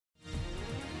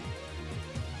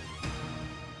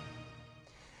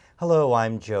Hello,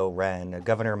 I'm Joe Hren.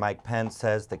 Governor Mike Pence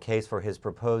says the case for his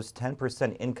proposed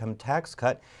 10% income tax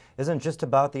cut isn't just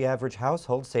about the average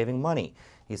household saving money.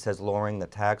 He says lowering the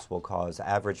tax will cause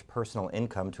average personal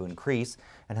income to increase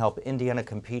and help Indiana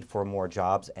compete for more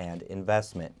jobs and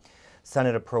investment.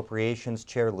 Senate Appropriations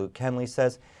Chair Luke Kenley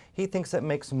says he thinks it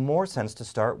makes more sense to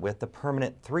start with the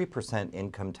permanent 3%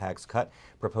 income tax cut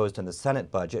proposed in the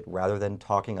Senate budget rather than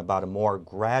talking about a more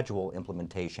gradual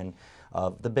implementation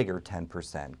of the bigger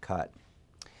 10% cut.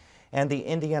 And the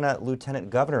Indiana Lieutenant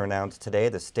Governor announced today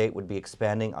the state would be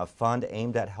expanding a fund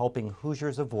aimed at helping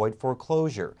Hoosiers avoid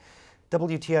foreclosure.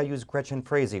 WTIU's Gretchen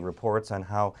Frazee reports on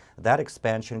how that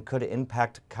expansion could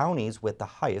impact counties with the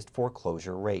highest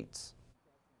foreclosure rates.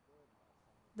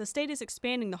 The state is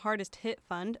expanding the Hardest Hit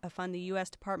Fund, a fund the U.S.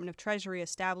 Department of Treasury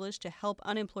established to help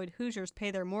unemployed Hoosiers pay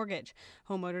their mortgage.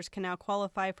 Homeowners can now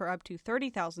qualify for up to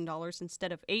 $30,000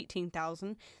 instead of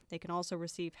 $18,000. They can also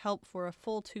receive help for a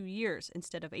full 2 years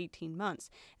instead of 18 months.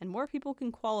 And more people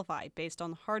can qualify based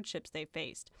on the hardships they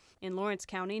faced. In Lawrence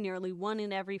County, nearly 1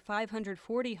 in every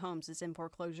 540 homes is in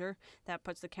foreclosure. That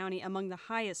puts the county among the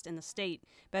highest in the state.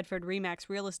 Bedford Remax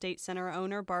Real Estate Center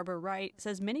owner Barbara Wright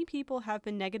says many people have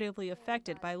been negatively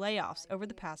affected by layoffs over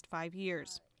the past 5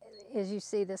 years. As you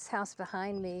see, this house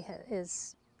behind me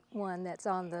is one that's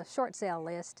on the short sale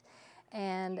list,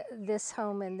 and this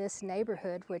home in this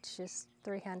neighborhood, which is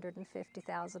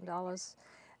 $350,000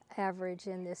 average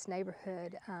in this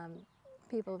neighborhood,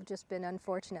 people have just been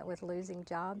unfortunate with losing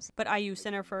jobs. But IU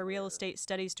Center for Real Estate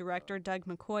Studies Director Doug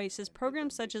McCoy says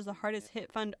programs such as the Hardest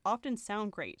Hit Fund often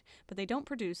sound great, but they don't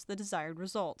produce the desired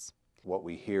results. What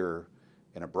we hear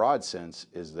in a broad sense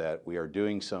is that we are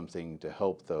doing something to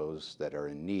help those that are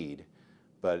in need,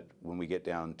 but when we get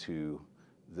down to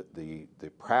the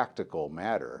practical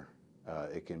matter,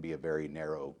 it can be a very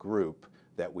narrow group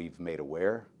that we've made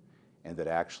aware and that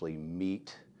actually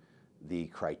meet the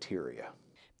criteria.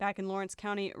 Back in Lawrence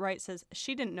County, Wright says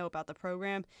she didn't know about the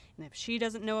program, and if she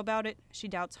doesn't know about it, she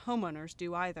doubts homeowners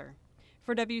do either.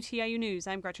 For WTIU News,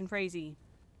 I'm Gretchen Frazee.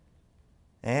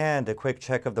 And a quick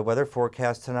check of the weather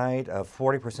forecast tonight. A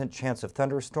 40% chance of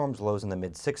thunderstorms, lows in the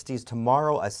mid-60s.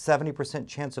 Tomorrow, a 70%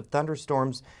 chance of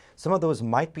thunderstorms. Some of those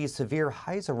might be severe,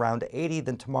 highs around 80.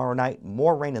 Then tomorrow night,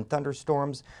 more rain and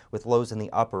thunderstorms with lows in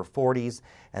the upper 40s.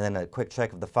 And then a quick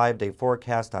check of the 5-day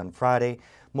forecast on Friday.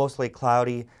 Mostly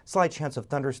cloudy, slight chance of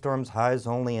thunderstorms, highs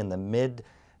only in the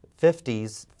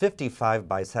mid-50s. 55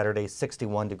 by Saturday,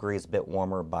 61 degrees, a bit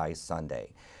warmer by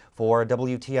Sunday. For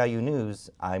WTIU News,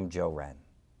 I'm Joe Hren.